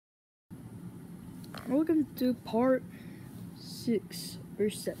Welcome to part 6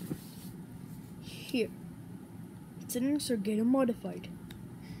 or 7. Here, settings are getting modified.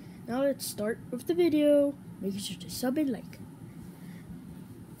 Now let's start with the video. Make sure to sub and like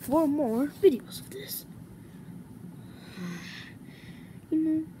for more videos of this.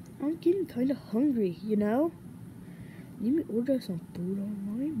 I'm getting kind of hungry, Let me order some food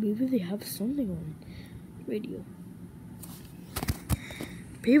online. Maybe they have something on radio.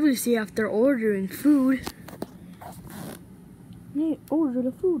 People say after ordering food, yeah, order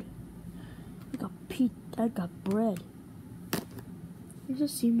the food. I got bread. Does that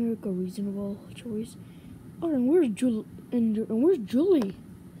seem like a reasonable choice? Oh, and where's Julie? And where's Julie?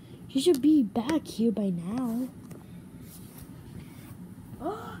 She should be back here by now.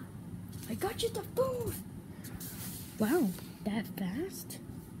 Oh, I got you the food. Wow, that fast?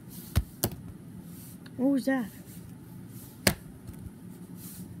 What was that?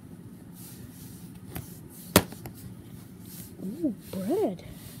 Ooh, bread.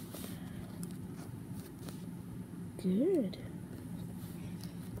 Good.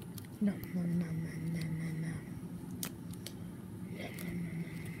 No.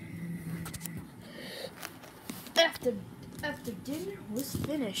 After dinner was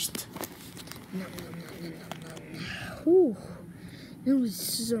finished. Ooh, that was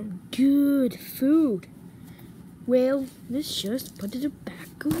some good food. Well, let's just put it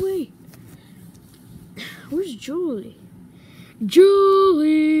back away. Where's Julie?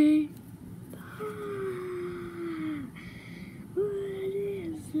 Julie! What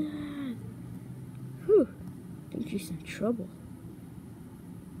is that? Whew, I think she's in trouble.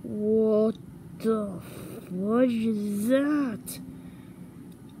 What the fudge is that?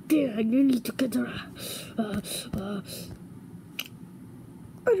 There, I need to get her. I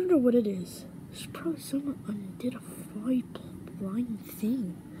don't know what it is. It's probably some unidentified blind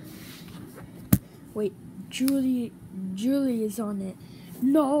thing. Wait, Julie is on it.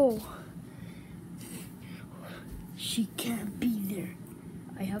 No! She can't be there.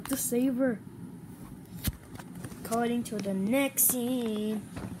 I have to save her. Cutting to the next scene.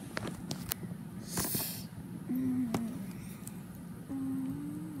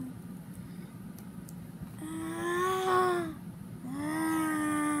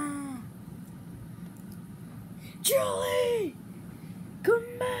 Julie! Come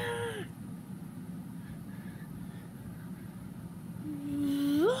back!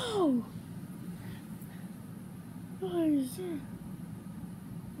 Whoa! What is that?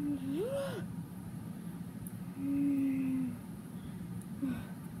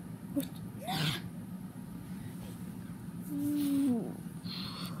 What?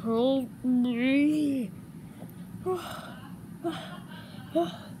 Help me!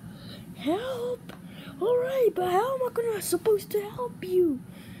 Help! Alright, but how am I supposed to help you?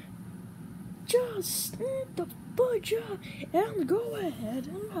 Just eat the fudge up and go ahead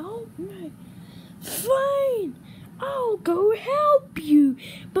and help me. Fine, I'll go help you.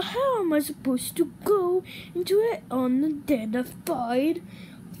 But how am I supposed to go into an unidentified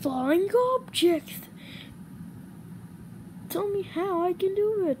flying object? Tell me how I can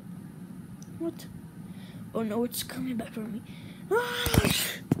do it. What? Oh no, it's coming back from me.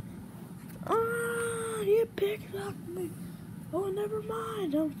 You picked up me. Oh, never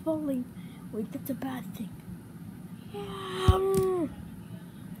mind, I'm falling. Wait, that's a bad thing. Ow.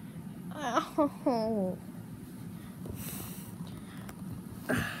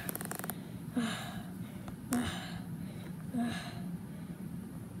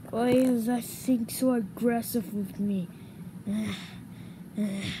 Why is that thing so aggressive with me?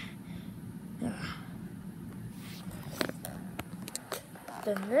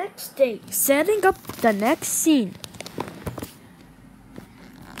 The next day, setting up the next scene.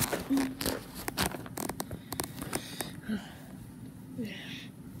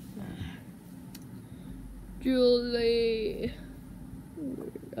 Julie,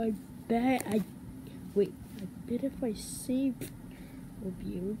 I bet if I save, we'll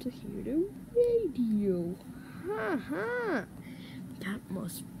be able to hear the radio. That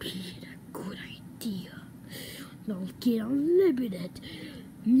must be a good idea. I'll get unlimited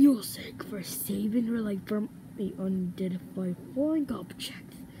music for saving her life from the unidentified flying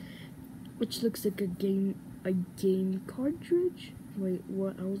object, which looks like a game cartridge. Wait,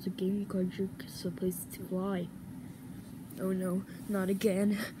 what else? A game cartridge supposed to fly? Oh no, not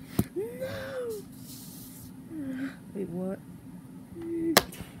again! No! Wait, what?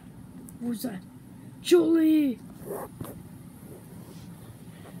 What was that? Julie!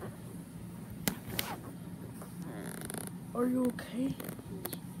 Are you okay?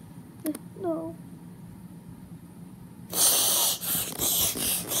 No.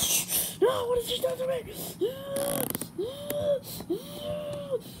 No, what is she done to me?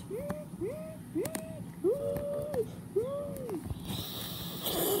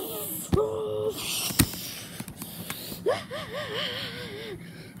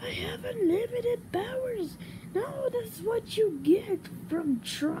 I have unlimited powers. No, that's what you get from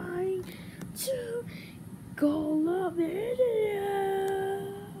trying to call up the idiot.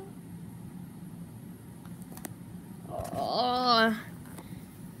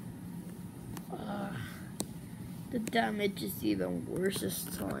 The damage is even worse this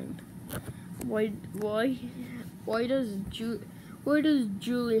time. Why does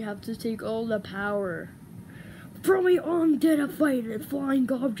Julie have to take all the power from a unidentified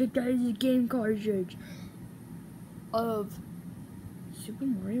flying object that is a game cartridge of Super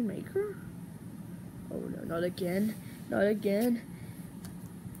Mario Maker? Oh no, not again. Not again.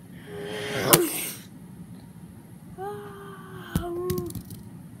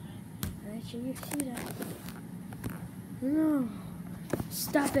 Can you see that? No.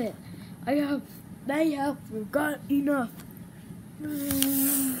 Stop it. I have got enough.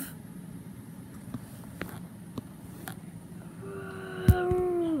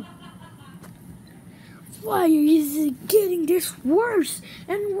 Why is it getting this worse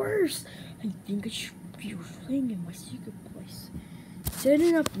and worse? I think I should be playing in my secret place.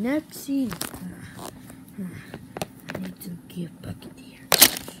 Setting up next scene. I need to get back in here.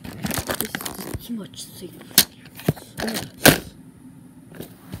 This is much safer here.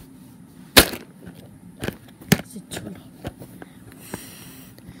 Turn off.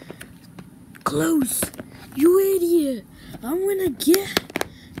 Close, you idiot! I'm gonna get it.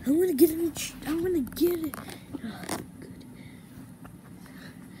 Oh, good.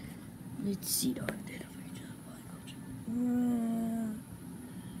 Let's see the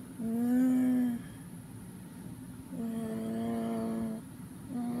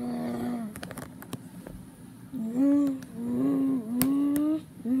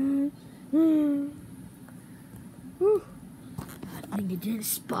I think it didn't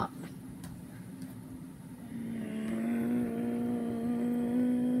spot me.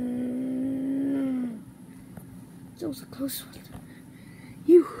 That was a close one.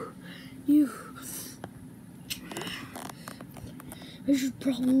 You. I should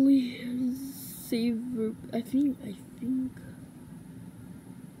probably save her. I think they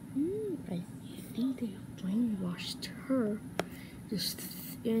brainwashed her just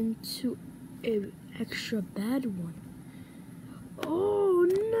into an extra bad one. Oh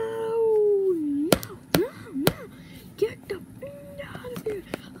no! Get the out of here!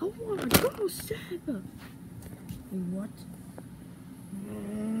 I wanna go save her. What?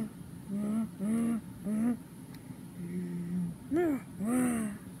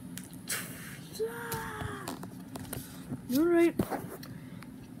 Alright.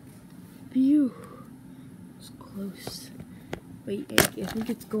 Phew. It's close. Wait, I think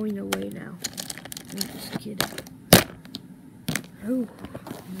it's going away now. I'm just kidding. Oh,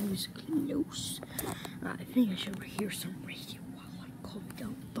 it was close. I think I should hear some radio while I calm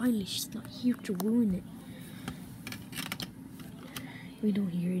down. Finally, she's not here to ruin it. We don't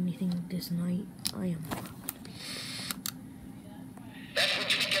hear anything this night. I am loud. That's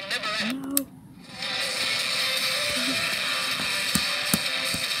what you can never have. No.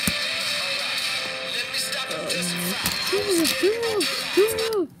 Let me stop this.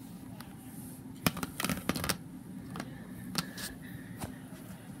 Go.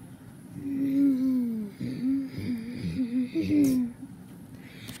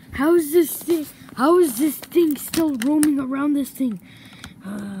 How is this thing still roaming around this thing?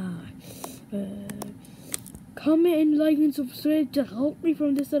 Comment and like and subscribe to help me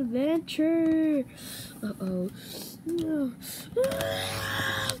from this adventure. Uh-oh. No.